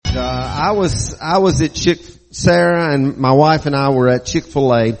I was at Sarah and my wife and I were at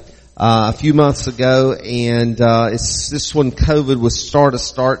Chick-fil-A a few months ago, and it's this when COVID was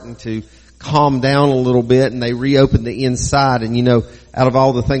starting to calm down a little bit, and they reopened the inside. And out of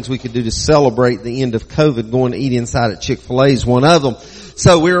all the things we could do to celebrate the end of COVID, going to eat inside at Chick-fil-A is one of them.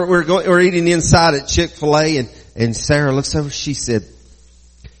 So we're eating inside at Chick-fil-A, and Sarah looks over. She said,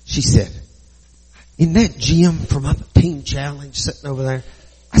 "Isn't that Jim from up at Teen Challenge sitting over there?"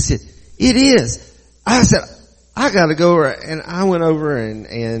 I said, "It is." I said, "I gotta go over," and I went over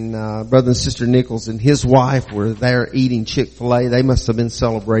and brother and sister Nichols and his wife were there eating Chick-fil-A. They must have been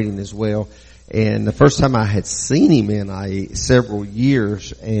celebrating as well. And the first time I had seen him in several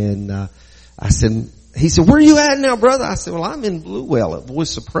years, and he said, "Where are you at now, brother?" I said, "Well, I'm in Bluewell at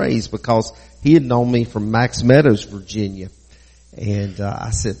Voice of Praise," because he had known me from Max Meadows, Virginia. And I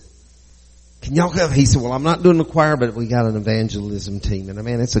said, "Can y'all go?" He said, "Well, I'm not doing the choir, but we got an evangelism team." And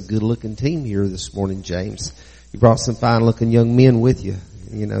man, it's a good looking team here this morning, James. You brought some fine looking young men with you,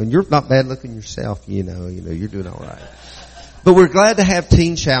 and you're not bad looking yourself, you're doing all right. But we're glad to have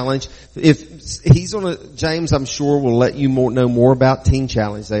Teen Challenge. If he's James, I'm sure will let you know more about Teen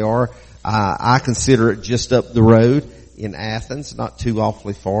Challenge. They are, I consider it just up the road in Athens, not too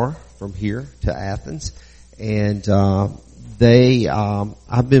awfully far from here to Athens. And,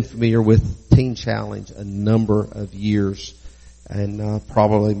 I've been familiar with Teen Challenge a number of years, and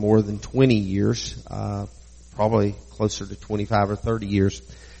probably more than 20 years, probably closer to 25 or 30 years.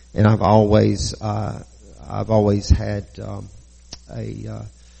 And I've always had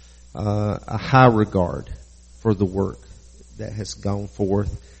a high regard for the work that has gone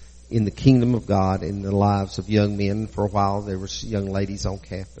forth in the kingdom of God in the lives of young men. For a while, there were young ladies on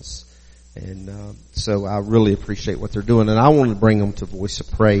campus. And so I really appreciate what they're doing, and I want to bring them to Voice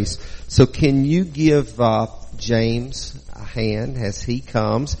of Praise. So can you give James a hand as he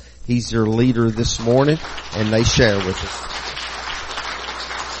comes? He's your leader this morning, and they share with us.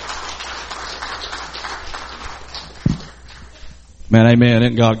 Man, amen.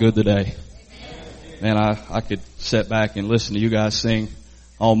 Isn't God good today? Man, I could sit back and listen to you guys sing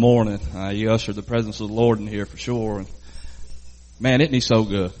all morning. You ushered the presence of the Lord in here for sure. And man, isn't he so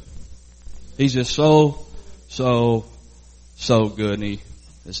good? He's just so good, and he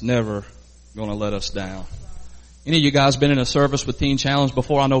is never going to let us down. Any of you guys been in a service with Teen Challenge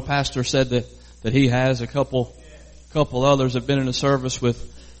before? I know Pastor said that he has. A couple others have been in a service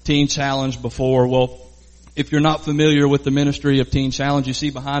with Teen Challenge before. Well, if you're not familiar with the ministry of Teen Challenge, you see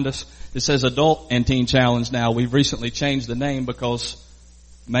behind us, it says Adult and Teen Challenge now. We've recently changed the name because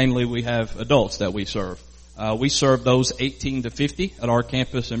mainly we have adults that we serve. We serve those 18 to 50 at our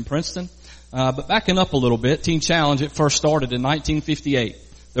campus in Princeton. But backing up a little bit, Teen Challenge, it first started in 1958.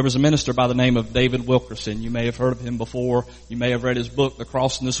 There was a minister by the name of David Wilkerson. You may have heard of him before. You may have read his book, The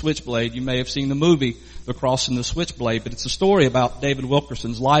Cross and the Switchblade. You may have seen the movie, The Cross and the Switchblade. But it's a story about David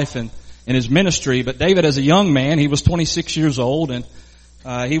Wilkerson's life and his ministry. But David, as a young man, he was 26 years old, and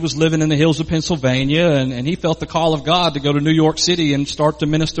he was living in the hills of Pennsylvania, and he felt the call of God to go to New York City and start to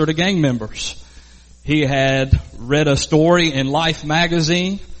minister to gang members. He had read a story in Life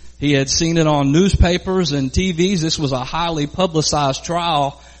magazine. He had seen it on newspapers and TVs. This was a highly publicized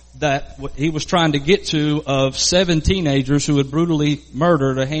trial that he was trying to get to of 7 teenagers who had brutally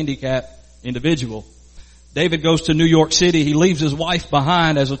murdered a handicapped individual. David goes to New York City. He leaves his wife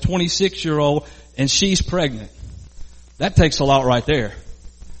behind as a 26-year-old, and she's pregnant. That takes a lot right there.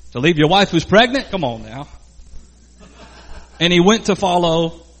 To leave your wife who's pregnant? Come on now. And he went to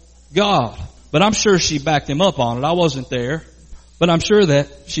follow God. But I'm sure she backed him up on it. I wasn't there. But I'm sure that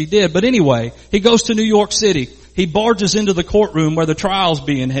she did. But anyway, he goes to New York City. He barges into the courtroom where the trial's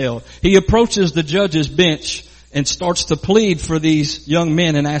being held. He approaches the judge's bench and starts to plead for these young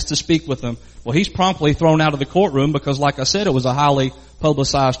men and asks to speak with them. Well, he's promptly thrown out of the courtroom because, like I said, it was a highly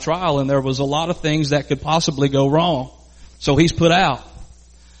publicized trial and there was a lot of things that could possibly go wrong. So he's put out.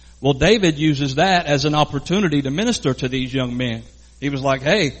 Well, David uses that as an opportunity to minister to these young men. He was like,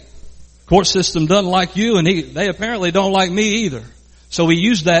 hey, court system doesn't like you, and they apparently don't like me either. So he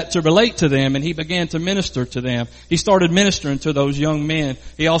used that to relate to them, and he began to minister to them. He started ministering to those young men.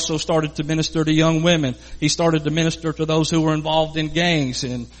 He also started to minister to young women. He started to minister to those who were involved in gangs,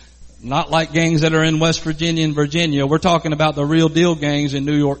 and not like gangs that are in West Virginia and Virginia. We're talking about the real deal gangs in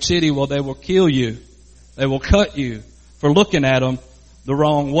New York City. Well, they will kill you. They will cut you for looking at them the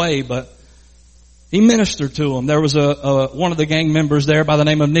wrong way, but he ministered to them. There was one of the gang members there by the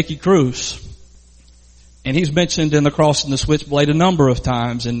name of Nicky Cruz. And he's mentioned in The Cross and the Switchblade a number of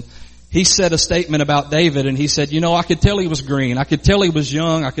times. And he said a statement about David, and he said, I could tell he was green. I could tell he was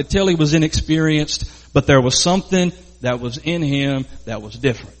young. I could tell he was inexperienced. But there was something that was in him that was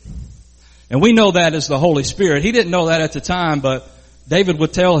different. And we know that as the Holy Spirit. He didn't know that at the time, but David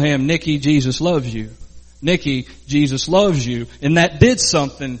would tell him, Nikki, Jesus loves you. Nikki, Jesus loves you. And that did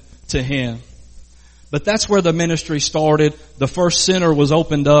something to him. But that's where the ministry started. The first center was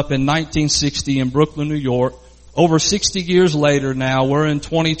opened up in 1960 in Brooklyn, New York. Over 60 years later now, we're in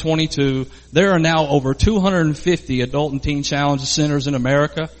 2022. There are now over 250 adult and teen challenge centers in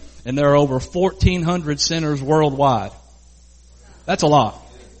America, and there are over 1,400 centers worldwide. That's a lot.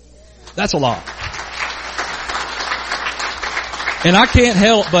 That's a lot. And I can't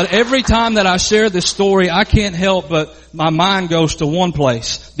help but every time that I share this story, I can't help but my mind goes to one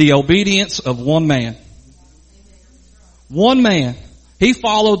place. The obedience of one man. One man. He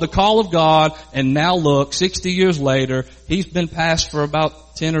followed the call of God, and now look, 60 years later, he's been passed for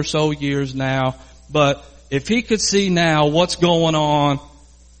about 10 or so years now. But if he could see now what's going on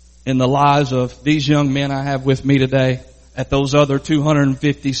in the lives of these young men I have with me today at those other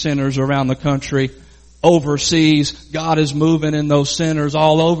 250 centers around the country, overseas, God is moving in those centers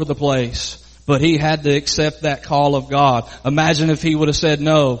all over the place. But he had to accept that call of God. Imagine if he would have said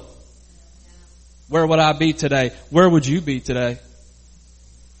no. Where would I be today? Where would you be today?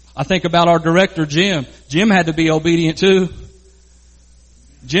 I think about our director, Jim. Jim had to be obedient too.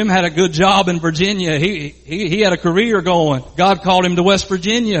 Jim had a good job in Virginia. He had a career going. God called him to West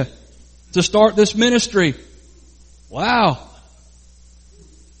Virginia to start this ministry. Wow.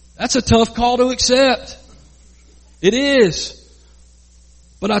 That's a tough call to accept. It is.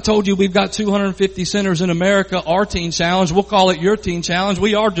 But I told you we've got 250 centers in America. Our Teen Challenge, we'll call it your Teen Challenge.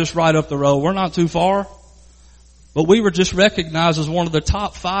 We are just right up the road. We're not too far. But we were just recognized as one of the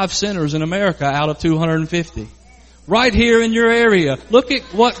top 5 centers in America out of 250. Right here in your area. Look at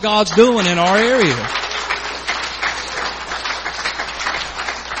what God's doing in our area.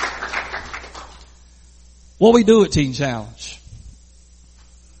 What we do at Teen Challenge.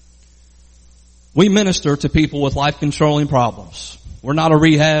 We minister to people with life-controlling problems. We're not a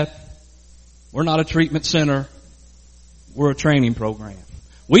rehab. We're not a treatment center. We're a training program.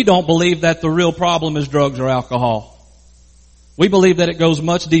 We don't believe that the real problem is drugs or alcohol. We believe that it goes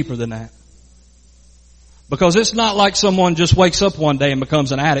much deeper than that. Because it's not like someone just wakes up one day and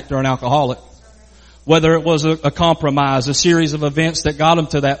becomes an addict or an alcoholic. Whether it was a compromise, a series of events that got them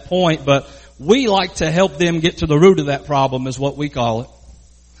to that point, but we like to help them get to the root of that problem is what we call it.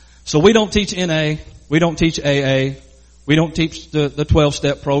 So we don't teach NA, we don't teach AA, we don't teach the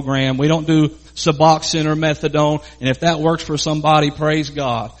 12-step program, we don't do Suboxone or methadone, and if that works for somebody, praise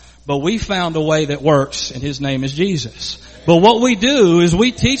God. But we found a way that works, and His name is Jesus. But what we do is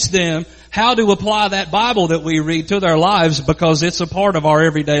we teach them how to apply that Bible that we read to their lives because it's a part of our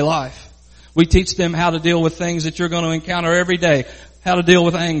everyday life. We teach them how to deal with things that you're going to encounter every day, how to deal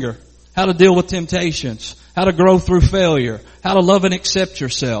with anger, how to deal with temptations, how to grow through failure, how to love and accept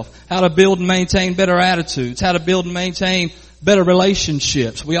yourself, how to build and maintain better attitudes, how to build and maintain better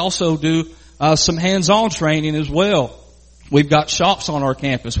relationships. We also do some hands-on training as well. We've got shops on our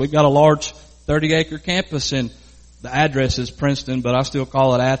campus. We've got a large 30-acre campus, and the address is Princeton, but I still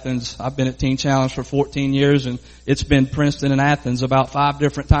call it Athens. I've been at Teen Challenge for 14 years, and it's been Princeton and Athens about 5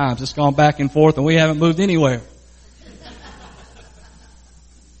 different times. It's gone back and forth, and we haven't moved anywhere.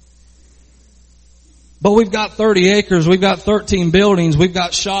 But we've got 30 acres, we've got 13 buildings, we've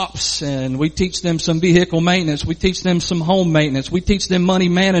got shops, and we teach them some vehicle maintenance, we teach them some home maintenance, we teach them money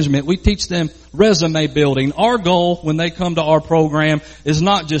management, we teach them resume building. Our goal when they come to our program is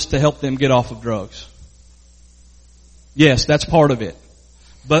not just to help them get off of drugs. Yes, that's part of it.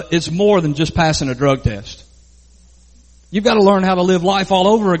 But it's more than just passing a drug test. You've got to learn how to live life all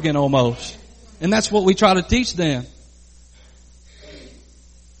over again almost. And that's what we try to teach them.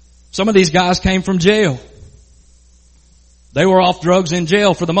 Some of these guys came from jail. They were off drugs in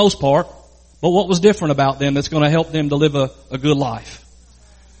jail for the most part. But what was different about them that's going to help them to live a good life?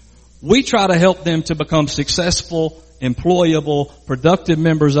 We try to help them to become successful, employable, productive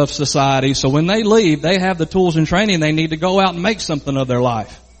members of society. So when they leave, they have the tools and training they need to go out and make something of their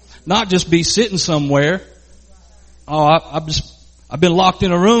life. Not just be sitting somewhere. Oh, I've been locked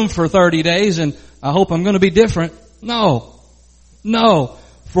in a room for 30 days and I hope I'm going to be different. No.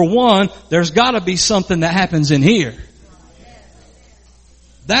 For one, there's got to be something that happens in here.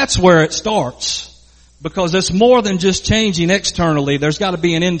 That's where it starts. Because it's more than just changing externally. There's got to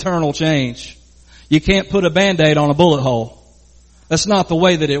be an internal change. You can't put a Band-Aid on a bullet hole. That's not the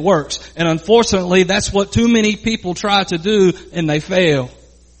way that it works. And unfortunately, that's what too many people try to do and they fail.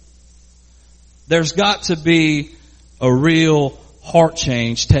 There's got to be a real heart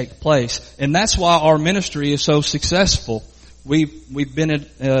change take place. And that's why our ministry is so successful. We've been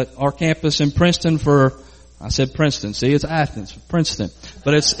at our campus in Princeton for I said Princeton. See, it's Athens, Princeton.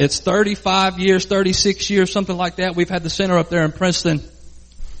 But it's 35 years, 36 years, something like that. We've had the center up there in Princeton.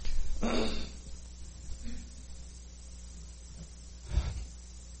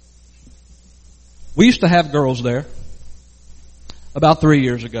 We used to have girls there about 3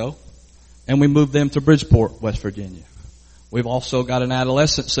 years ago, and we moved them to Bridgeport, West Virginia. We've also got an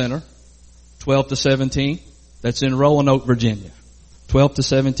adolescent center, 12 to 17, that's in Roanoke, Virginia. 12 to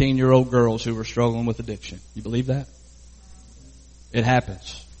 17-year-old girls who are struggling with addiction. You believe that? It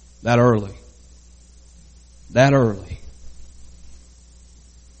happens that early. That early.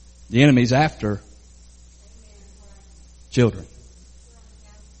 The enemy's after children.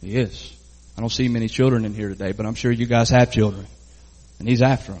 He is. I don't see many children in here today, but I'm sure you guys have children. And he's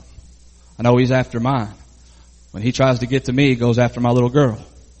after them. I know he's after mine. When he tries to get to me, he goes after my little girl.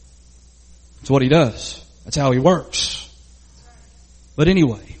 That's what he does. That's how he works. But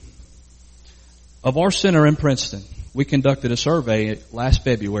anyway, of our center in Princeton, we conducted a survey last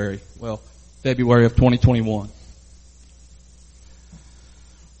February. Well, February of 2021.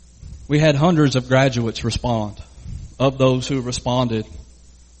 We had hundreds of graduates respond. Of those who responded,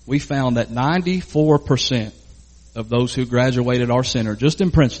 we found that 94% of those who graduated our center, just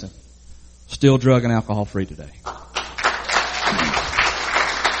in Princeton, still drug and alcohol free today.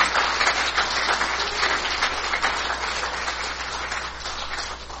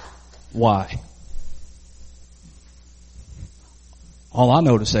 Why? All I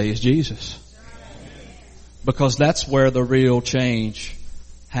know to say is Jesus. Because that's where the real change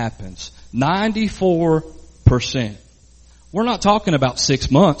happens. 94%. We're not talking about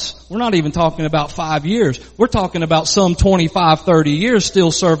 6 months. We're not even talking about 5 years. We're talking about some 25, 30 years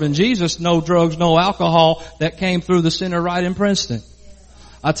still serving Jesus. No drugs, no alcohol that came through the center right in Princeton.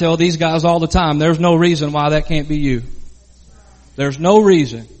 I tell these guys all the time, there's no reason why that can't be you. There's no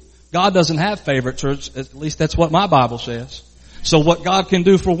reason. God doesn't have favorites, or at least that's what my Bible says. So what God can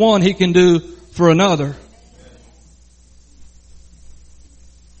do for one, He can do for another.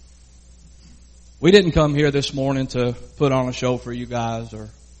 We didn't come here this morning to put on a show for you guys or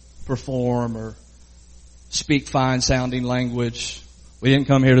perform or speak fine sounding language. We didn't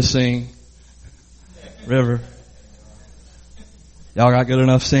come here to sing. River. Y'all got good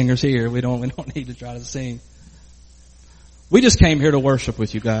enough singers here. We don't need to try to sing. We just came here to worship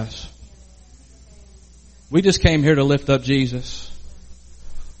with you guys. We just came here to lift up Jesus.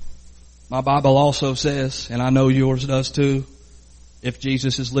 My Bible also says, and I know yours does too, if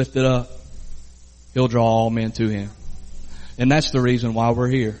Jesus is lifted up, He'll draw all men to Him. And that's the reason why we're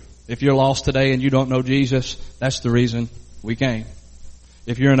here. If you're lost today and you don't know Jesus, that's the reason we came.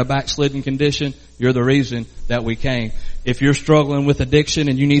 If you're in a backslidden condition, you're the reason that we came. If you're struggling with addiction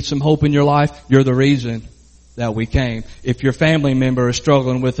and you need some hope in your life, you're the reason that we came. If your family member is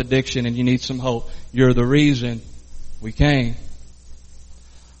struggling with addiction and you need some hope, you're the reason we came.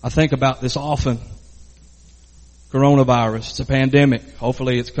 I think about this often. Coronavirus, it's a pandemic.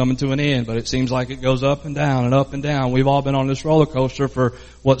 Hopefully it's coming to an end, but it seems like it goes up and down and up and down. We've all been on this roller coaster for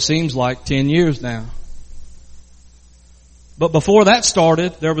what seems like 10 years now. But before that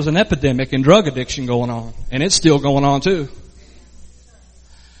started, there was an epidemic in drug addiction going on, and it's still going on too.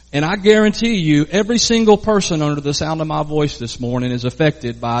 And I guarantee you, every single person under the sound of my voice this morning is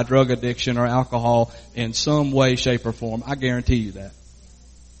affected by drug addiction or alcohol in some way, shape, or form. I guarantee you that.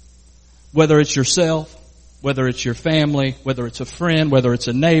 Whether it's yourself, whether it's your family, whether it's a friend, whether it's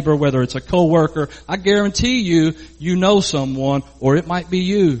a neighbor, whether it's a coworker, I guarantee you, you know someone, or it might be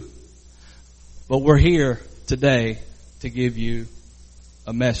you. But we're here today to give you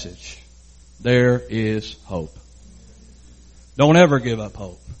a message. There is hope. Don't ever give up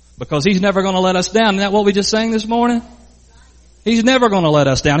hope. Because He's never going to let us down. Isn't that what we just sang this morning? He's never going to let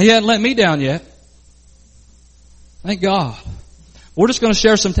us down. He hasn't let me down yet. Thank God. We're just going to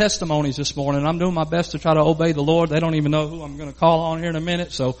share some testimonies this morning. I'm doing my best to try to obey the Lord. They don't even know who I'm going to call on here in a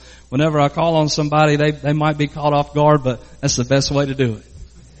minute. So whenever I call on somebody, they might be caught off guard, but that's the best way to do it.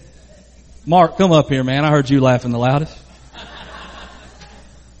 Mark, come up here, man. I heard you laughing the loudest.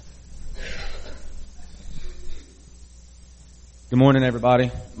 Good morning,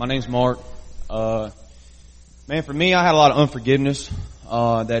 everybody. My name's Mark. Man, for me, I had a lot of unforgiveness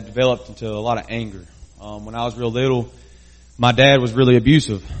that developed into a lot of anger. When I was real little, my dad was really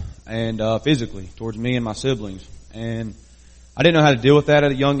abusive and physically towards me and my siblings. And I didn't know how to deal with that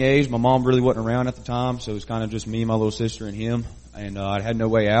at a young age. My mom really wasn't around at the time, so it was kind of just me, my little sister, and him. And I had no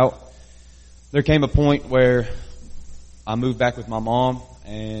way out. There came a point where I moved back with my mom,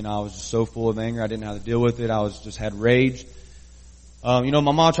 and I was just so full of anger. I didn't know how to deal with it. I just had rage. My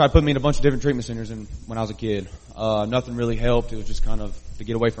mom tried to put me in a bunch of different treatment centers when I was a kid. Nothing really helped. It was just kind of to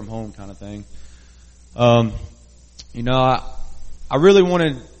get away from home kind of thing. You know, I really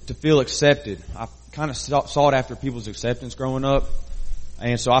wanted to feel accepted. I kind of sought after people's acceptance growing up.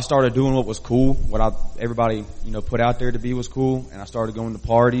 And so I started doing what was cool, what everybody, you know, put out there to be was cool. And I started going to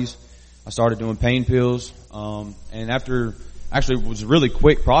parties. I started doing pain pills. And actually it was a really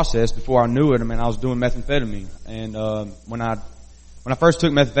quick process before I knew it. I mean, I was doing methamphetamine. And, when I first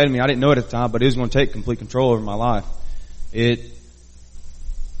took methamphetamine, I didn't know it at the time, but it was going to take complete control over my life. It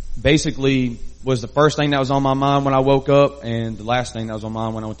basically was the first thing that was on my mind when I woke up and the last thing that was on my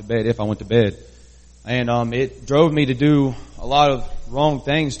mind when I went to bed, if I went to bed. And, it drove me to do a lot of wrong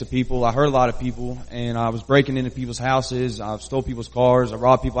things to people. I hurt a lot of people and I was breaking into people's houses. I stole people's cars. I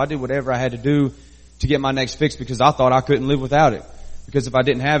robbed people. I did whatever I had to do to get my next fix because I thought I couldn't live without it. Because if I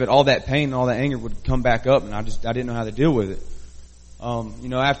didn't have it, all that pain and all that anger would come back up and I didn't know how to deal with it. You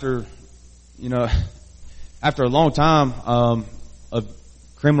know, after a long time, of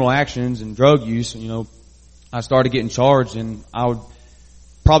criminal actions and drug use, you know, I started getting charged and I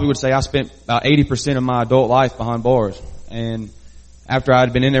would say I spent about 80% of my adult life behind bars. And after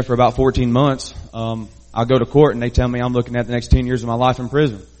I'd been in there for about 14 months, I go to court and they tell me I'm looking at the next 10 years of my life in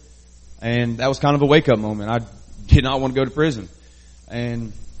prison. And that was kind of a wake up moment. I did not want to go to prison.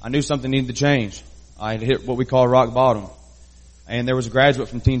 And I knew something needed to change. I had hit what we call rock bottom. And there was a graduate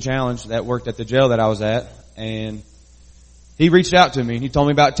from Teen Challenge that worked at the jail that I was at. And he reached out to me and he told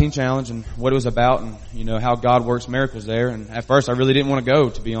me about Teen Challenge and what it was about and, you know, how God works miracles there. And at first I really didn't want to go,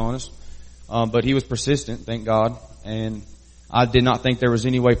 to be honest. But he was persistent, thank God. And I did not think there was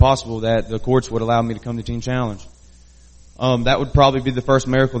any way possible that the courts would allow me to come to Teen Challenge. That would probably be the first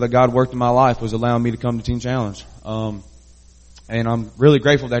miracle that God worked in my life, was allowing me to come to Teen Challenge. And I'm really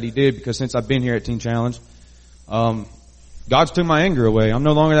grateful that he did, because since I've been here at Teen Challenge, God's took my anger away. I'm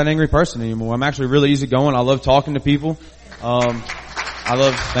no longer that angry person anymore. I'm actually really easygoing. I love talking to people. Thank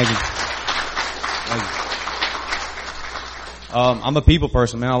you. I'm a people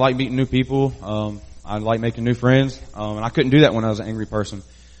person, man. I like meeting new people. I like making new friends. And I couldn't do that when I was an angry person.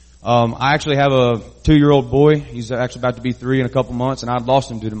 I actually have a 2-year-old boy. He's actually about to be 3 in a couple months, and I'd lost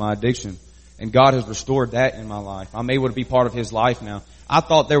him due to my addiction. And God has restored that in my life. I'm able to be part of his life now. I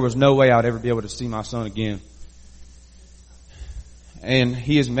thought there was no way I'd ever be able to see my son again. And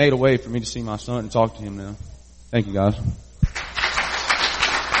he has made a way for me to see my son and talk to him now. Thank you, guys.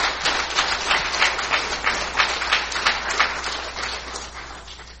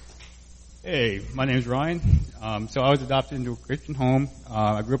 Hey, my name is Ryan. So I was adopted into a Christian home.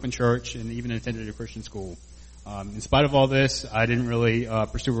 I grew up in church and even attended a Christian school. In spite of all this, I didn't really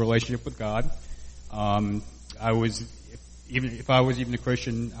pursue a relationship with God. Even if I was even a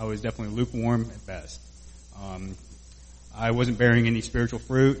Christian, I was definitely lukewarm at best. I wasn't bearing any spiritual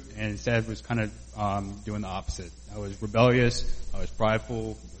fruit, and instead was kind of doing the opposite. I was rebellious, I was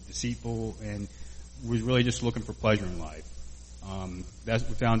prideful, deceitful, and was really just looking for pleasure in life. That's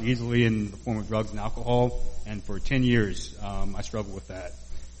found easily in the form of drugs and alcohol, and for 10 years I struggled with that.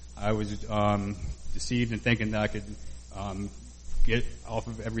 I was deceived in thinking that I could get off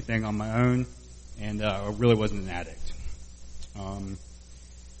of everything on my own, and I really wasn't an addict.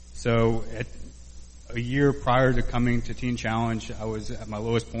 So at a year prior to coming to Teen Challenge, I was at my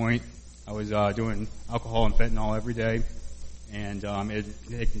lowest point. I was doing alcohol and fentanyl every day, and it had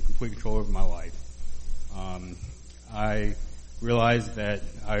taken complete control over my life. I realized that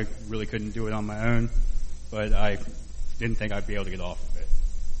I really couldn't do it on my own, but I didn't think I'd be able to get off of it.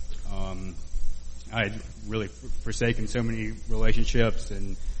 I'd really forsaken so many relationships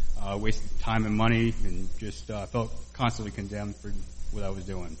and wasted time and money, and just felt constantly condemned for what I was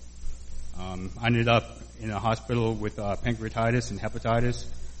doing. I ended up in a hospital with pancreatitis and hepatitis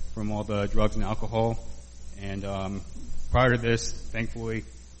from all the drugs and alcohol. And prior to this, thankfully,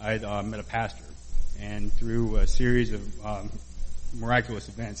 I had met a pastor. And through a series of miraculous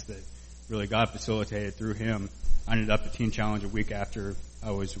events that really God facilitated through him, I ended up at Teen Challenge a week after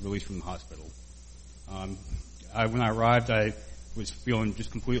I was released from the hospital. When I arrived, I was feeling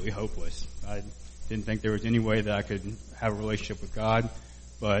just completely hopeless. I didn't think there was any way that I could have a relationship with God.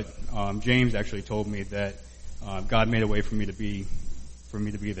 But James actually told me that God made a way for me to be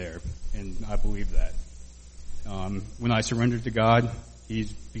there, and I believe that. When I surrendered to God,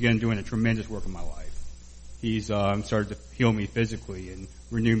 He's began doing a tremendous work in my life. He's started to heal me physically and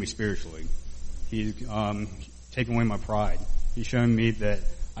renew me spiritually. He's taken away my pride. He's shown me that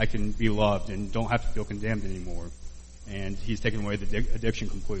I can be loved and don't have to feel condemned anymore. And He's taken away the addiction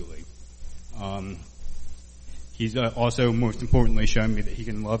completely. He's also, most importantly, shown me that He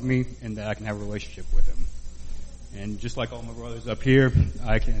can love me and that I can have a relationship with Him. And just like all my brothers up here,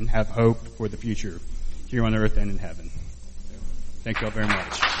 I can have hope for the future here on earth and in heaven. Thank you all very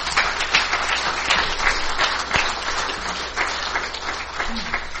much.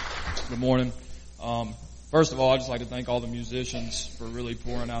 Good morning. First of all, I'd just like to thank all the musicians for really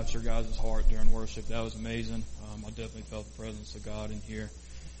pouring out your guys' heart during worship. That was amazing. I definitely felt the presence of God in here.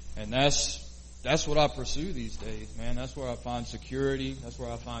 And that's what I pursue these days, man. That's where I find security. That's where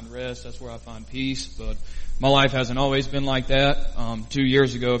I find rest. That's where I find peace. But my life hasn't always been like that. 2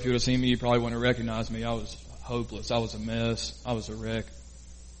 years ago, if you would have seen me, you probably wouldn't have recognized me. I was hopeless. I was a mess. I was a wreck.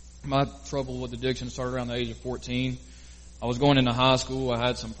 My trouble with addiction started around the age of 14. I was going into high school. I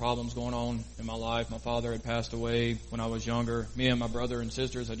had some problems going on in my life. My father had passed away when I was younger. Me and my brother and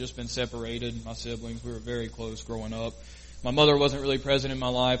sisters had just been separated. My siblings, we were very close growing up. My mother wasn't really present in my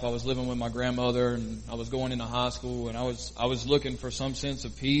life. I was living with my grandmother, and I was going into high school, and I was looking for some sense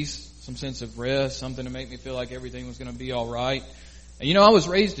of peace, some sense of rest, something to make me feel like everything was going to be all right. And I was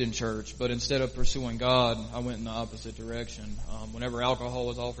raised in church, but instead of pursuing God, I went in the opposite direction. Whenever alcohol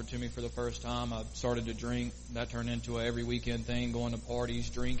was offered to me for the first time, I started to drink. That turned into a every weekend thing, going to parties,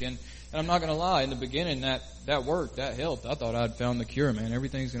 drinking. And I'm not going to lie, in the beginning, that worked, that helped. I thought I'd found the cure, man.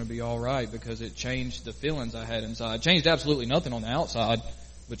 Everything's going to be all right, because it changed the feelings I had inside. It changed absolutely nothing on the outside,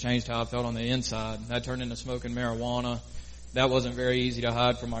 but changed how I felt on the inside. That turned into smoking marijuana. That wasn't very easy to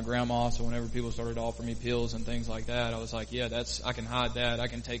hide from my grandma, so whenever people started offering me pills and things like that, I was like, yeah, I can hide that. I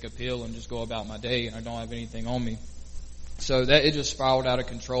can take a pill and just go about my day, and I don't have anything on me. So it just spiraled out of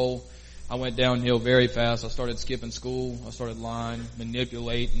control. I went downhill very fast. I started skipping school. I started lying,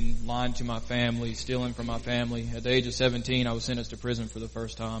 manipulating, lying to my family, stealing from my family. At the age of 17, I was sentenced to prison for the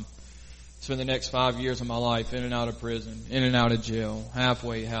first time. Spent the next 5 years of my life in and out of prison, in and out of jail,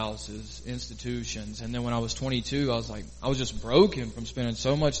 halfway houses, institutions. And then when I was 22, I was just broken from spending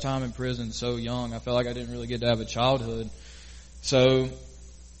so much time in prison so young. I felt like I didn't really get to have a childhood. So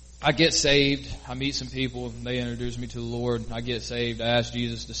I get saved. I meet some people. They introduce me to the Lord. I get saved. I ask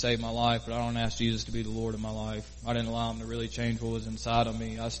Jesus to save my life, but I don't ask Jesus to be the Lord of my life. I didn't allow him to really change what was inside of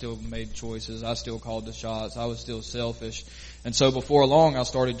me. I still made choices. I still called the shots. I was still selfish. And so before long, I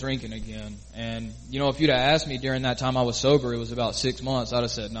started drinking again. And, if you'd have asked me during that time I was sober, it was about 6 months, I'd have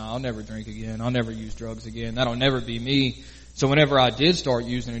said, I'll never drink again. I'll never use drugs again. That'll never be me. So whenever I did start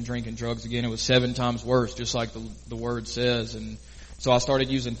using and drinking drugs again, it was 7 times worse, just like the word says. And so I started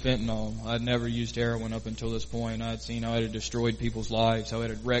using fentanyl. I'd never used heroin up until this point. I'd seen how it had destroyed people's lives, how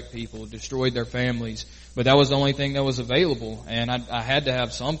it had wrecked people, destroyed their families. But that was the only thing that was available. And I had to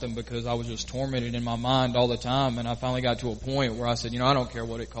have something, because I was just tormented in my mind all the time. And I finally got to a point where I said, I don't care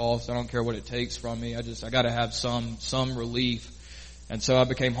what it costs. I don't care what it takes from me. I got to have some relief. And so I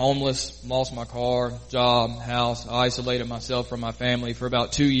became homeless, lost my car, job, house. I isolated myself from my family. For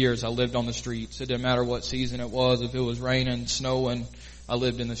about 2 years, I lived on the streets. It didn't matter what season it was. If it was raining, snowing, I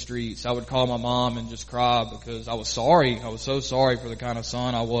lived in the streets. I would call my mom and just cry, because I was sorry. I was so sorry for the kind of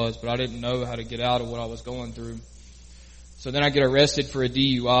son I was, but I didn't know how to get out of what I was going through. So then I get arrested for a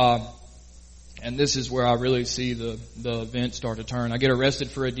DUI. And this is where I really see the event start to turn. I get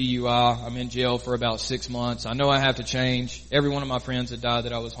arrested for a DUI. I'm in jail for about 6 months. I know I have to change. Every one of my friends that died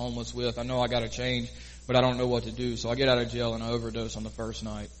that I was homeless with, I know I got to change, but I don't know what to do. So I get out of jail and I overdose on the first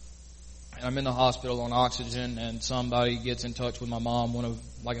night. And I'm in the hospital on oxygen, and somebody gets in touch with my mom,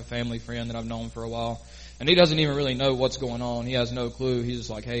 like a family friend that I've known for a while. And he doesn't even really know what's going on. He has no clue. He's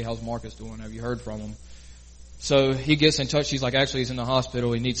just like, hey, how's Marcus doing? Have you heard from him? So he gets in touch. He's like, actually, he's in the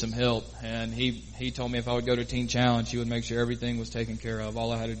hospital. He needs some help. And he told me if I would go to Teen Challenge, he would make sure everything was taken care of.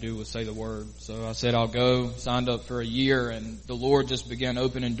 All I had to do was say the word. So I said, I'll go. Signed up for a year, and the Lord just began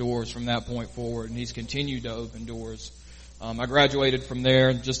opening doors from that point forward. And he's continued to open doors. I graduated from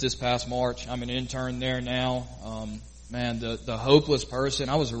there just this past March. I'm an intern there now. The hopeless person.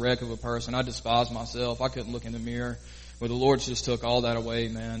 I was a wreck of a person. I despised myself. I couldn't look in the mirror. But the Lord just took all that away,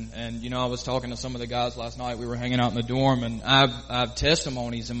 man. And, I was talking to some of the guys last night. We were hanging out in the dorm, and I have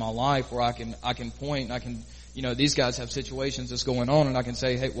testimonies in my life where I can point, and I can, these guys have situations that's going on, and I can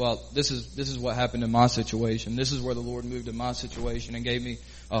say, hey, well, this is what happened in my situation. This is where the Lord moved in my situation and gave me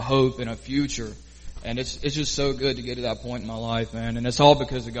a hope and a future. And it's just so good to get to that point in my life, man. And it's all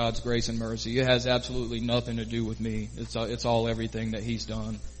because of God's grace and mercy. It has absolutely nothing to do with me. It's all everything that He's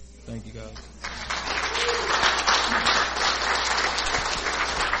done. Thank you, guys.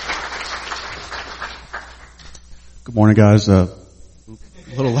 Good morning, guys. A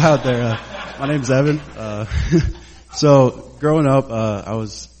little loud there. My name's Evan. So growing up, I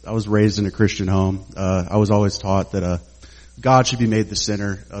was raised in a Christian home. I was always taught that God should be made the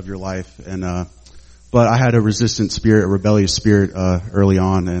center of your life, but I had a resistant spirit, a rebellious spirit early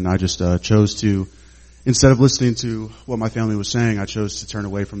on, and I just chose to, instead of listening to what my family was saying, I chose to turn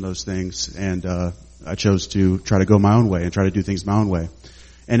away from those things, and I chose to try to go my own way and try to do things my own way.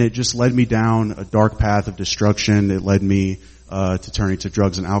 And it just led me down a dark path of destruction. It led me to turning to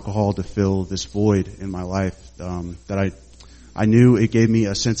drugs and alcohol to fill this void in my life that I knew it gave me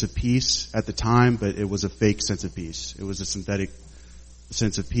a sense of peace at the time, but it was a fake sense of peace. It was a synthetic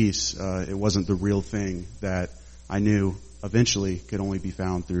sense of peace. It wasn't the real thing that I knew eventually could only be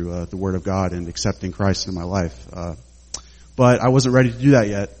found through the Word of God and accepting Christ in my life. But I wasn't ready to do that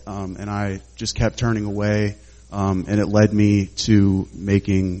yet, and I just kept turning away, and it led me to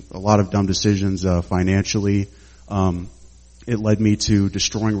making a lot of dumb decisions financially. It led me to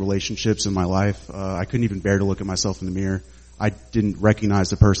destroying relationships in my life. I couldn't even bear to look at myself in the mirror. I didn't recognize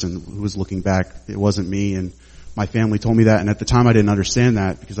the person who was looking back. It wasn't me, and my family told me that, and at the time I didn't understand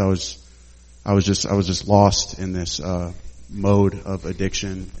that because I was just lost in this mode of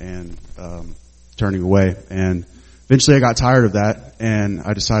addiction and turning away. And eventually I got tired of that, and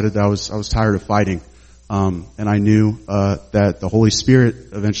I decided that I was tired of fighting. And I knew that the Holy Spirit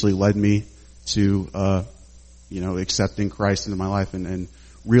eventually led me to accepting Christ into my life and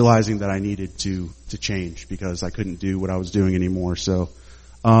realizing that I needed to change because I couldn't do what I was doing anymore. So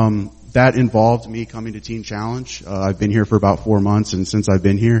that involved me coming to Teen Challenge. I've been here for about 4 months, and since I've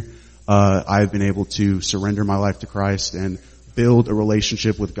been here, I've been able to surrender my life to Christ and build a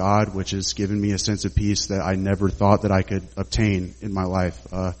relationship with God, which has given me a sense of peace that I never thought that I could obtain in my life.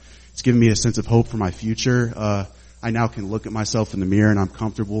 It's given me a sense of hope for my future. I now can look at myself in the mirror and I'm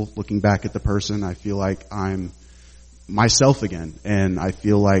comfortable looking back at the person. I feel like I'm myself again, and I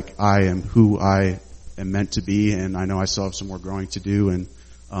feel like I am who I am meant to be, and I know I still have some more growing to do and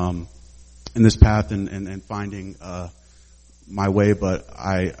in this path and finding my way, but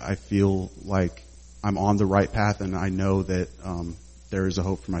I feel like I'm on the right path, and I know that there is a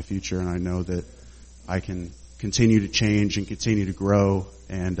hope for my future, and I know that I can continue to change and continue to grow,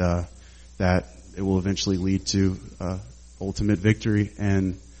 and that it will eventually lead to ultimate victory.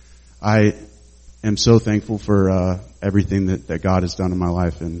 And I am so thankful for everything that God has done in my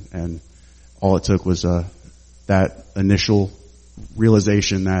life, and all it took was that initial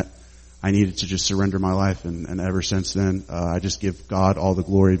realization that I needed to just surrender my life, and ever since then I just give God all the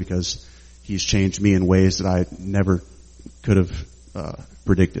glory because He's changed me in ways that I never could have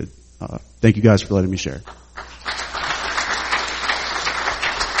predicted. Thank you guys for letting me share.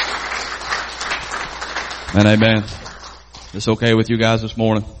 And amen. It's okay with you guys this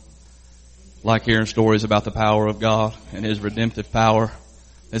morning? Like hearing stories about the power of God and His redemptive power.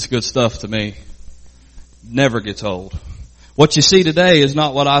 It's good stuff to me. Never gets old. What you see today is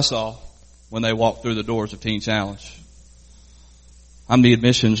not what I saw when they walked through the doors of Teen Challenge. I'm the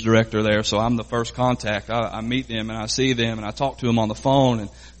admissions director there, so I'm the first contact. I meet them and I see them and I talk to them on the phone, and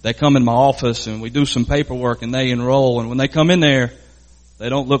they come in my office and we do some paperwork and they enroll, and when they come in there, they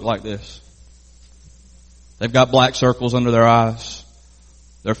don't look like this. They've got black circles under their eyes.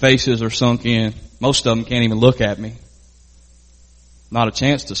 Their faces are sunk in. Most of them can't even look at me. Not a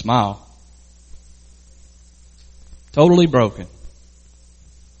chance to smile. Totally broken.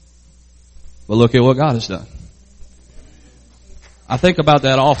 But look at what God has done. I think about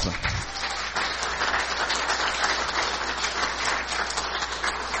that often.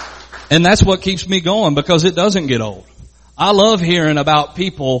 And that's what keeps me going, because it doesn't get old. I love hearing about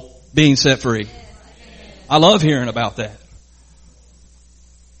people being set free. I love hearing about that.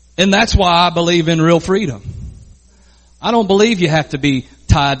 And that's why I believe in real freedom. I don't believe you have to be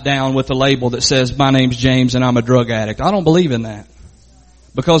tied down with a label that says, my name's James and I'm a drug addict. I don't believe in that.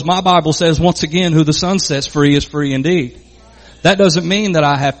 Because my Bible says, once again, who the Son sets free is free indeed. That doesn't mean that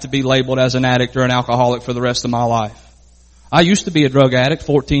I have to be labeled as an addict or an alcoholic for the rest of my life. I used to be a drug addict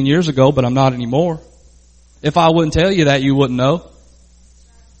 14 years ago, but I'm not anymore. If I wouldn't tell you that, you wouldn't know.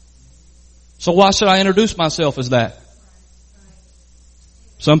 So why should I introduce myself as that?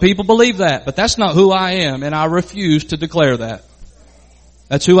 Some people believe that, but that's not who I am, and I refuse to declare that.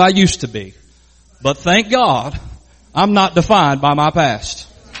 That's who I used to be. But thank God, I'm not defined by my past.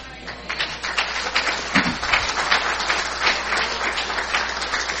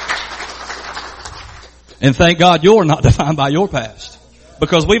 And thank God you're not defined by your past.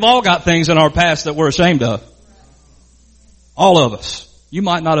 Because we've all got things in our past that we're ashamed of. All of us. You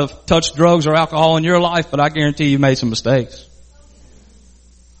might not have touched drugs or alcohol in your life, but I guarantee you made some mistakes.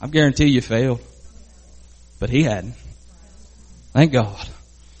 I guarantee you failed. But he hadn't. Thank God.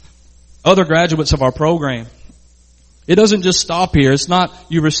 Other graduates of our program, it doesn't just stop here. It's not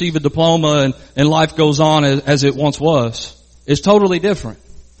you receive a diploma and life goes on as it once was. It's totally different.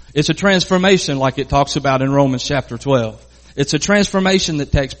 It's a transformation like it talks about in Romans chapter 12. It's a transformation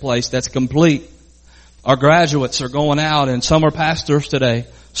that takes place that's complete. Our graduates are going out, and some are pastors today.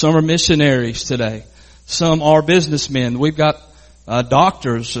 Some are missionaries today. Some are businessmen. We've got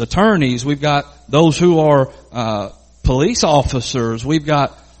doctors, attorneys. We've got those who are police officers. We've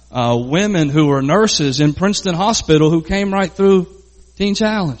got women who are nurses in Princeton Hospital who came right through Teen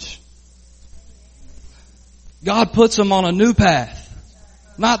Challenge. God puts them on a new path.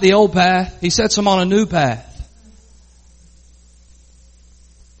 Not the old path. He sets them on a new path.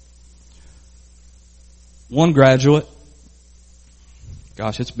 One graduate,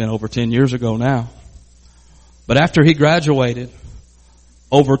 gosh, it's been over 10 years ago now. But after he graduated,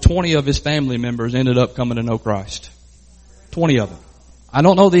 over 20 of his family members ended up coming to know Christ. 20 of them. I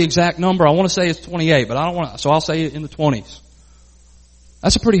don't know the exact number. I want to say it's 28, but I don't want to, so I'll say it in the 20s.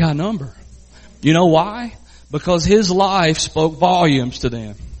 That's a pretty high number. You know why? Because his life spoke volumes to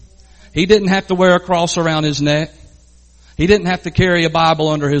them. He didn't have to wear a cross around his neck. He didn't have to carry a Bible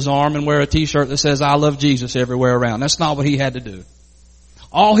under his arm and wear a t-shirt that says, I love Jesus everywhere around. That's not what he had to do.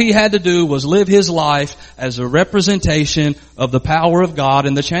 All he had to do was live his life as a representation of the power of God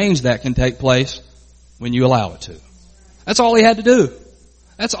and the change that can take place when you allow it to. That's all he had to do.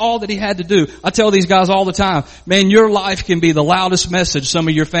 That's all that he had to do. I tell these guys all the time, man, your life can be the loudest message some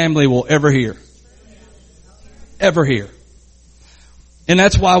of your family will ever hear. Ever hear. And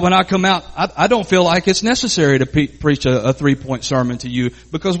that's why when I come out, I don't feel like it's necessary to preach a 3-point sermon to you,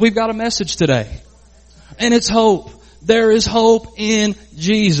 because we've got a message today. And it's hope. There is hope in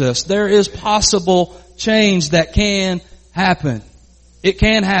Jesus. There is possible change that can happen. It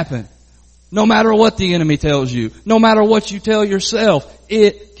can happen. No matter what the enemy tells you. No matter what you tell yourself.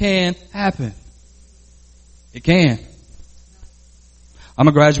 It can happen. It can. I'm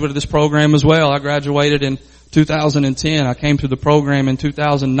a graduate of this program as well. I graduated in 2010. I came to the program in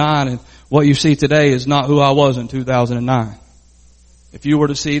 2009, and what you see today is not who I was in 2009. If you were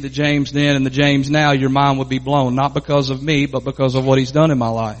to see the James then and the James now, your mind would be blown, not because of me, but because of what he's done in my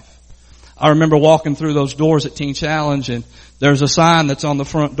life. I remember walking through those doors at Teen Challenge, and there's a sign that's on the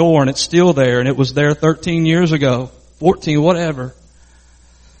front door, and it's still there, and it was there 13 years ago, 14, whatever.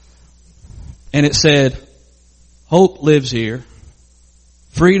 And it said, hope lives here,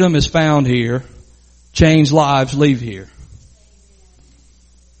 freedom is found here, changed lives leave here.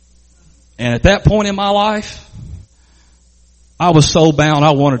 And at that point in my life, I was so bound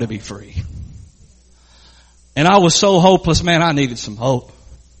I wanted to be free. And I was so hopeless, man, I needed some hope.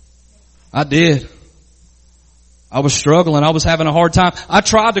 I did. I was struggling. I was having a hard time. I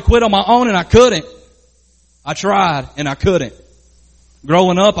tried to quit on my own and I couldn't. I tried and I couldn't.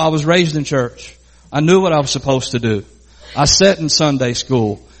 Growing up, I was raised in church. I knew what I was supposed to do. I sat in Sunday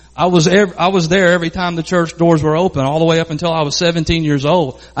school. I was there every time the church doors were open, all the way up until I was 17 years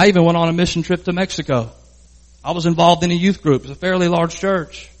old. I even went on a mission trip to Mexico. I was involved in a youth group. It's a fairly large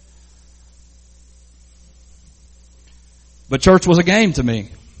church. But church was a game to me.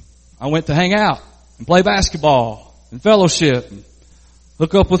 I went to hang out and play basketball and fellowship and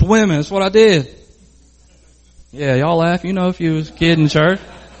hook up with women. That's what I did. Yeah, y'all laugh. You know, if you was a kid in church.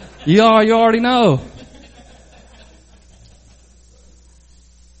 You already know.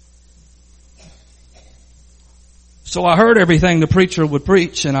 So I heard everything the preacher would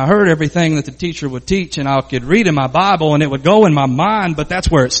preach, and I heard everything that the teacher would teach, and I could read in my Bible and it would go in my mind, but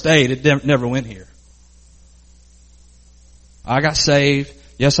that's where it stayed. It never went here. I got saved.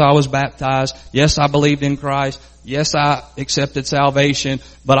 Yes, I was baptized. Yes, I believed in Christ. Yes, I accepted salvation,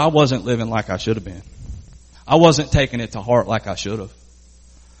 but I wasn't living like I should have been. I wasn't taking it to heart like I should have.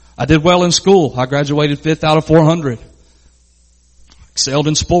 I did well in school. I graduated 5th out of 400. Excelled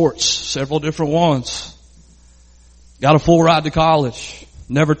in sports, several different ones. Got a full ride to college.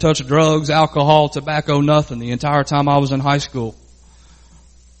 Never touched drugs, alcohol, tobacco, nothing the entire time I was in high school.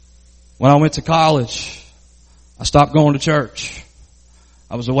 When I went to college, I stopped going to church.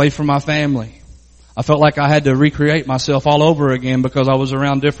 I was away from my family. I felt like I had to recreate myself all over again because I was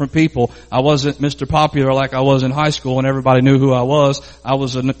around different people. I wasn't Mr. Popular like I was in high school and everybody knew who I was. I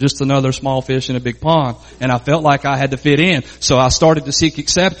was just another small fish in a big pond. And I felt like I had to fit in. So I started to seek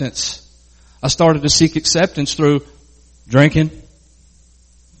acceptance. I started to seek acceptance through drinking.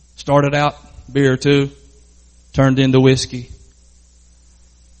 Started out beer or two. Turned into whiskey.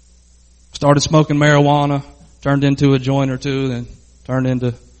 Started smoking marijuana. Turned into a joint or two. Then turned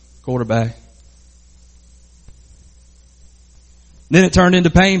into quarterback. Then it turned into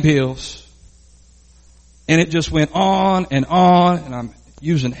pain pills. And it just went on, and I'm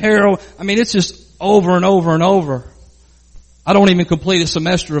using heroin. I mean, it's just over and over and over. I don't even complete a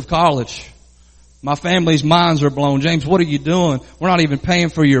semester of college. My family's minds are blown. James, what are you doing? We're not even paying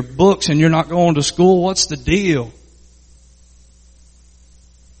for your books and you're not going to school. What's the deal?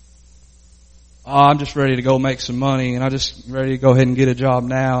 Oh, I'm just ready to go make some money and I'm just ready to go ahead and get a job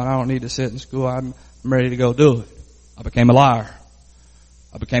now and I don't need to sit in school. I'm ready to go do it. I became a liar.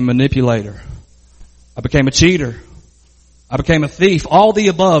 I became a manipulator. I became a cheater. I became a thief. All the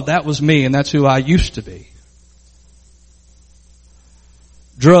above, that was me, and that's who I used to be.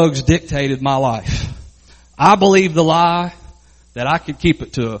 Drugs dictated my life. I believed the lie that I could keep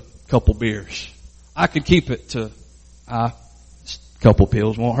it to a couple beers. I could keep it to a couple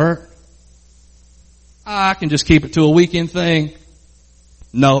pills won't hurt. I can just keep it to a weekend thing.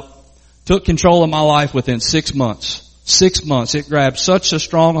 No. Took control of my life within 6 months. 6 months. It grabbed such a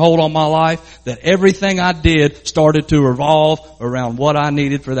strong hold on my life that everything I did started to revolve around what I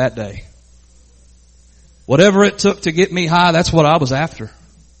needed for that day. Whatever it took to get me high, that's what I was after.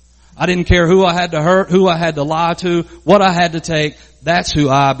 I didn't care who I had to hurt, who I had to lie to, what I had to take. That's who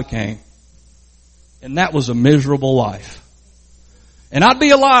I became. And that was a miserable life. And I'd be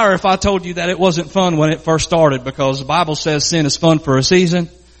a liar if I told you that it wasn't fun when it first started, because the Bible says sin is fun for a season.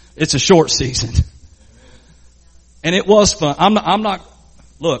 It's a short season. And it was fun. I'm not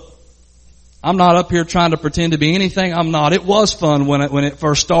up here trying to pretend to be anything I'm not. It was fun when it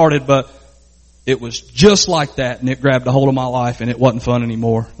first started, but it was just like that, and it grabbed a hold of my life, and it wasn't fun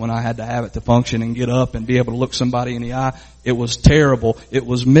anymore when I had to have it to function and get up and be able to look somebody in the eye. It was terrible. It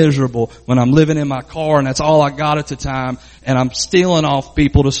was miserable when I'm living in my car, and that's all I got at the time, and I'm stealing off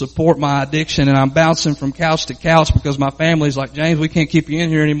people to support my addiction, and I'm bouncing from couch to couch because my family's like, James, we can't keep you in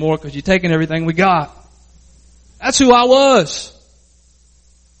here anymore because you're taking everything we got. That's who I was.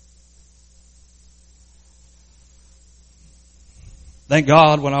 Thank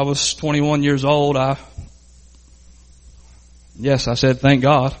God when I was 21 years old, I said thank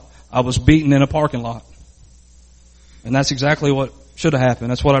God, I was beaten in a parking lot. And that's exactly what should have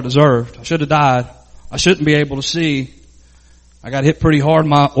happened. That's what I deserved. I should have died. I shouldn't be able to see. I got hit pretty hard.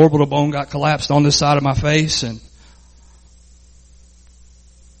 My orbital bone got collapsed on this side of my face, and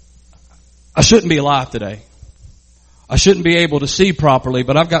I shouldn't be alive today. I shouldn't be able to see properly,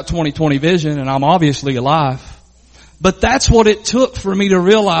 but I've got 20/20 vision, and I'm obviously alive. But that's what it took for me to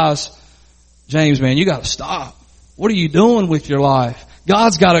realize, James, man, you got to stop. What are you doing with your life?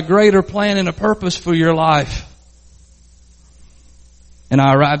 God's got a greater plan and a purpose for your life. And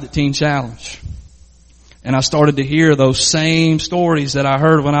I arrived at Teen Challenge. And I started to hear those same stories that I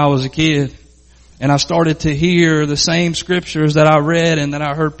heard when I was a kid. And I started to hear the same scriptures that I read and that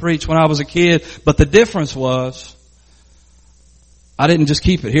I heard preached when I was a kid. But the difference was, I didn't just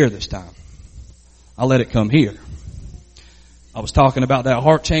keep it here this time. I let it come here. I was talking about that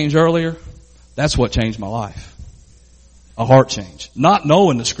heart change earlier. That's what changed my life. A heart change. Not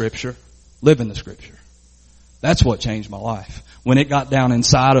knowing the scripture, living the scripture. That's what changed my life. When it got down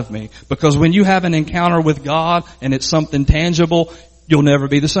inside of me. Because when you have an encounter with God and it's something tangible, you'll never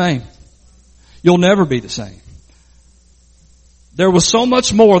be the same. You'll never be the same. There was so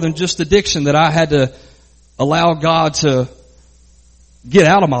much more than just addiction that I had to allow God to get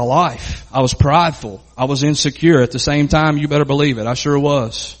out of my life. I was prideful. I was insecure. At the same time, you better believe it, I sure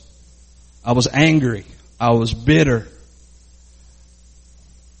was. I was angry. I was bitter.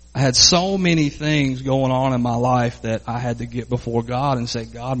 I had so many things going on in my life that I had to get before God and say,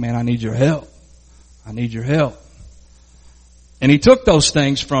 God, man, I need your help. I need your help. And He took those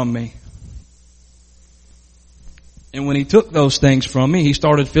things from me. And when He took those things from me, He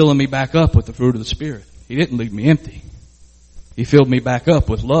started filling me back up with the fruit of the Spirit. He didn't leave me empty. He filled me back up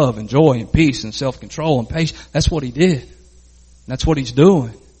with love and joy and peace and self-control and patience. That's what He did. That's what He's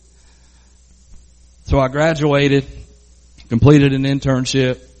doing. So I graduated, completed an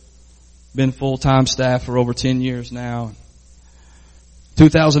internship, been full-time staff for over 10 years now.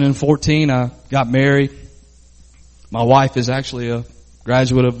 2014, I got married. My wife is actually a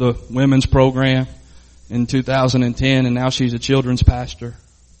graduate of the women's program in 2010, and now she's a children's pastor.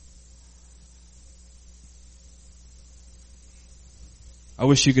 I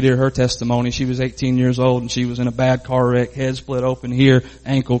wish you could hear her testimony. She was 18 years old and she was in a bad car wreck, head split open here,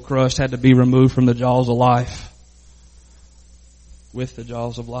 ankle crushed, had to be removed from the jaws of life. With the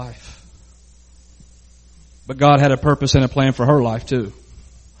jaws of life. But God had a purpose and a plan for her life too.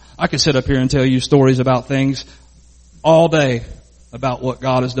 I could sit up here and tell you stories about things all day about what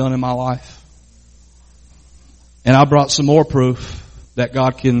God has done in my life. And I brought some more proof that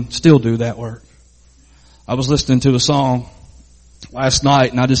God can still do that work. I was listening to a song last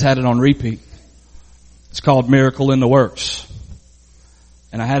night and I just had it on repeat. It's called Miracle in the Works.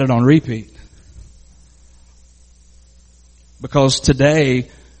 And I had it on repeat. Because today,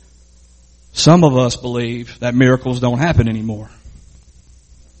 some of us believe that miracles don't happen anymore.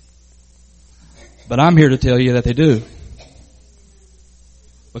 But I'm here to tell you that they do.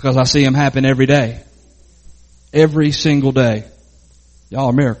 Because I see them happen every day. Every single day. Y'all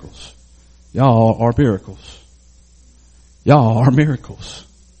are miracles. Y'all are miracles. Y'all are miracles.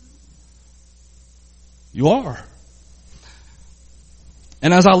 You are.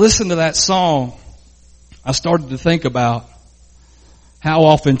 And as I listened to that song, I started to think about how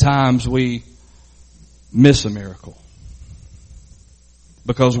oftentimes we miss a miracle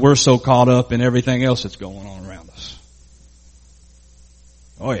because we're so caught up in everything else that's going on around us.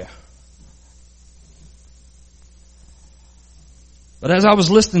 Oh yeah. But as I was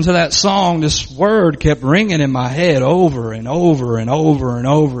listening to that song, this word kept ringing in my head over and over and over and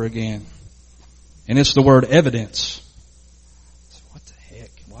over again. And it's the word evidence. What the heck?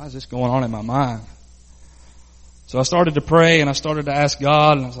 Why is this going on in my mind? So I started to pray and I started to ask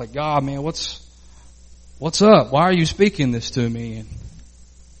God, and I was like, God, man, what's up? Why are you speaking this to me? And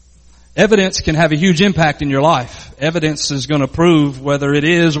evidence can have a huge impact in your life. Evidence is going to prove whether it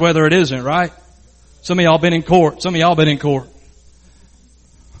is, whether it isn't, right? Some of y'all been in court. Some of y'all been in court.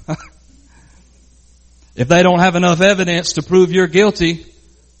 If they don't have enough evidence to prove you're guilty,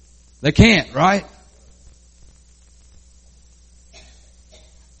 they can't, right?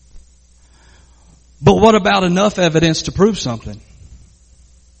 But what about enough evidence to prove something?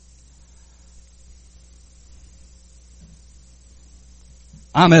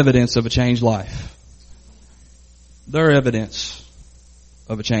 I'm evidence of a changed life. They're evidence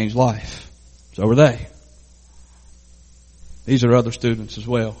of a changed life. So are they. These are other students as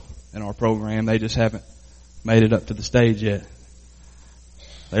well in our program. They just haven't made it up to the stage yet.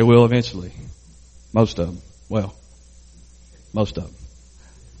 They will eventually. Most of them. Well, most of them.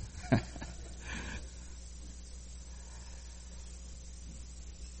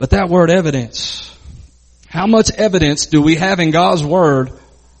 But that word evidence, how much evidence do we have in God's Word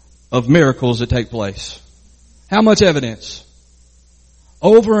of miracles that take place? How much evidence?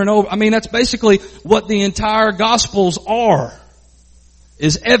 Over and over. I mean, that's basically what the entire Gospels are.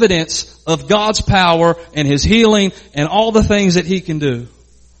 Is evidence of God's power and His healing and all the things that He can do.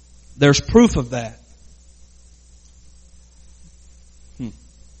 There's proof of that.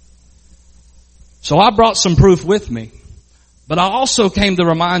 So I brought some proof with me. But I also came to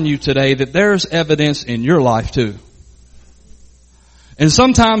remind you today that there's evidence in your life too. And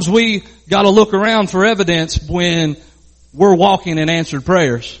sometimes we gotta look around for evidence when we're walking in answered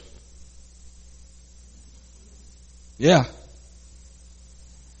prayers. Yeah.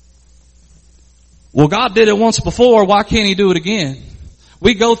 Well, God did it once before, why can't He do it again?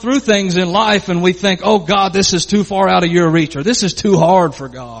 We go through things in life and we think, oh God, this is too far out of your reach, or this is too hard for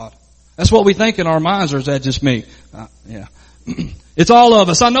God. That's what we think in our minds, or is that just me? Yeah. It's all of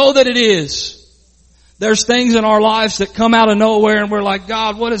us. I know that it is. There's things in our lives that come out of nowhere and we're like,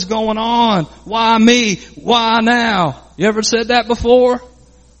 God, what is going on? Why me? Why now? You ever said that before?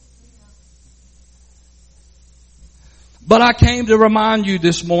 But I came to remind you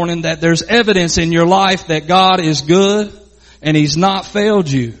this morning that there's evidence in your life that God is good and He's not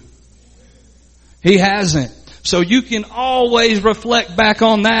failed you. He hasn't. So you can always reflect back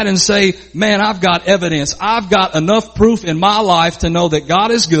on that and say, man, I've got evidence. I've got enough proof in my life to know that God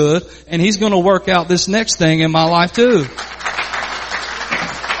is good and He's going to work out this next thing in my life too.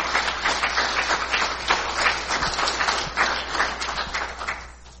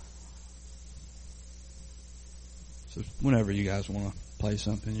 So whenever you guys want to play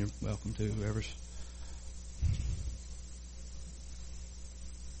something, you're welcome to, whoever's.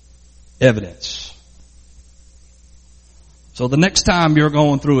 Evidence. So the next time you're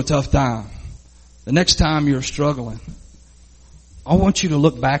going through a tough time, the next time you're struggling, I want you to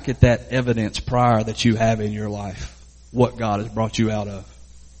look back at that evidence prior that you have in your life. What God has brought you out of.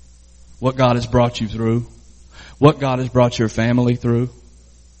 What God has brought you through. What God has brought your family through.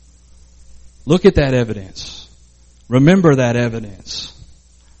 Look at that evidence. Remember that evidence.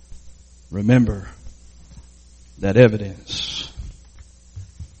 Remember that evidence.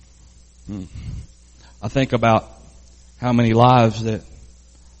 I think about how many lives that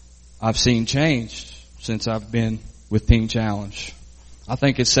I've seen changed since I've been with Teen Challenge. I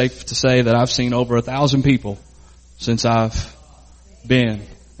think it's safe to say that I've seen over 1,000 people since I've been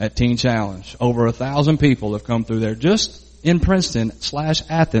at Teen Challenge. Over 1,000 people have come through there just in Princeton /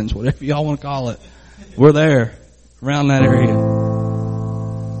 Athens, whatever y'all want to call it. We're there, around that area.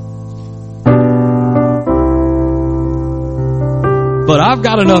 But I've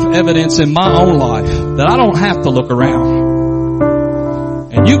got enough evidence in my own life that I don't have to look around.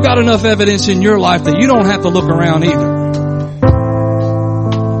 And you've got enough evidence in your life that you don't have to look around either.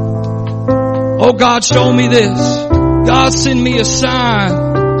 Oh God, show me this. God, send me a sign.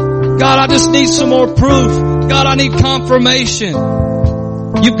 God, I just need some more proof. God, I need confirmation.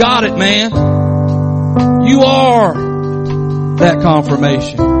 You got it, man. You are that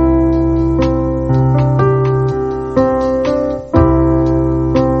confirmation.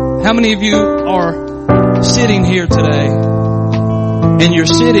 How many of you are sitting here today and you're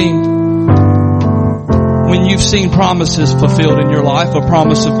sitting when you've seen promises fulfilled in your life, a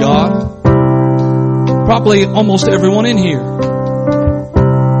promise of God? Probably almost everyone in here.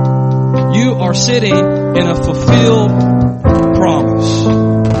 You are sitting in a fulfilled promise.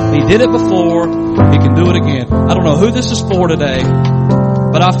 He did it before. He can do it again. I don't know who this is for today,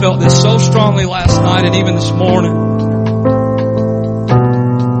 but I felt this so strongly last night and even this morning.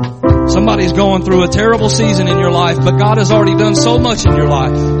 Somebody's going through a terrible season in your life, but God has already done so much in your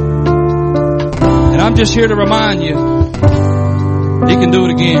life. And I'm just here to remind you, He can do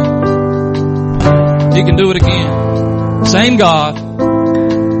it again. He can do it again. Same God,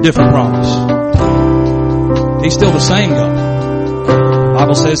 different promise. He's still the same God. The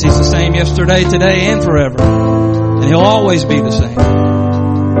Bible says He's the same yesterday, today, and forever. And He'll always be the same.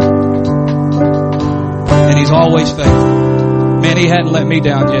 And He's always faithful. Man, He hadn't let me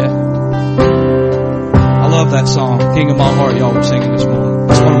down yet. I love that song, King of My Heart, y'all were singing this morning.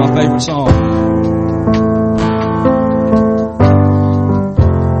 It's one of my favorite songs.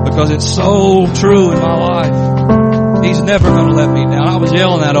 Because it's so true in my life. He's never going to let me down. I was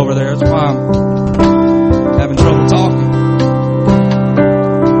yelling that over there. That's why I'm having trouble talking.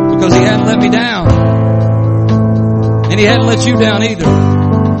 Because He hadn't let me down. And He hadn't let you down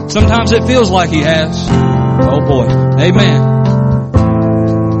either. Sometimes it feels like He has. Oh boy. Amen.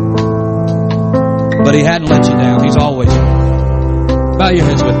 But He hadn't let you down. He's always there. Bow your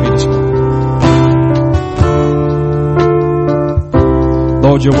heads with me this morning.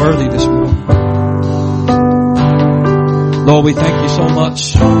 Lord, You're worthy this morning. Lord, we thank You so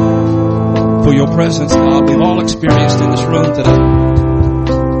much for Your presence, God, we've all experienced in this room today.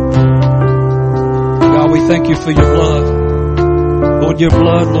 God, we thank You for Your blood. Lord, Your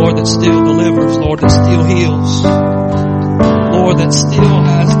blood, Lord, that still delivers, Lord, that still heals. Lord, that still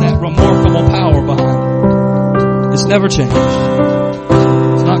has that remarkable power behind it. It's never changed.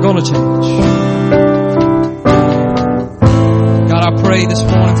 It's not going to change. God, I pray this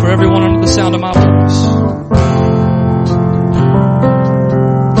morning for everyone under the sound of my voice.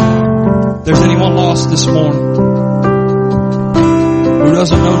 If there's anyone lost this morning who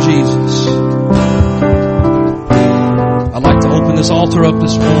doesn't know Jesus, I'd like to open this altar up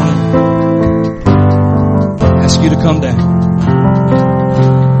this morning. Ask you to come down.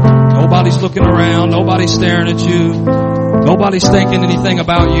 Nobody's looking around. Nobody's staring at you. Nobody's thinking anything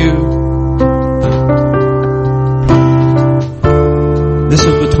about you. This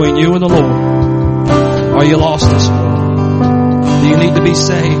is between you and the Lord. Are you lost this morning? Do you need to be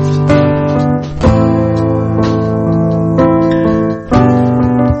saved?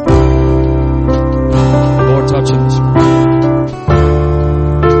 Lord, touch him this morning.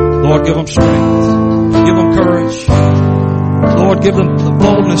 Lord, give them strength. Give them courage. Lord, give them the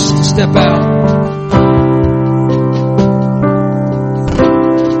boldness to step out.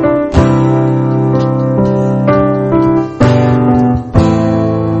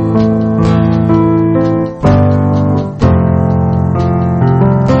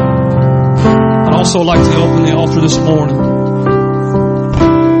 I'd also like to open the altar this morning.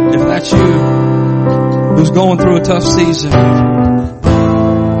 If that's you who's going through a tough season,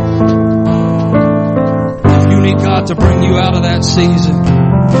 God to bring you out of that season,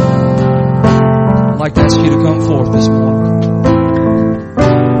 I'd like to ask you to come forth this morning.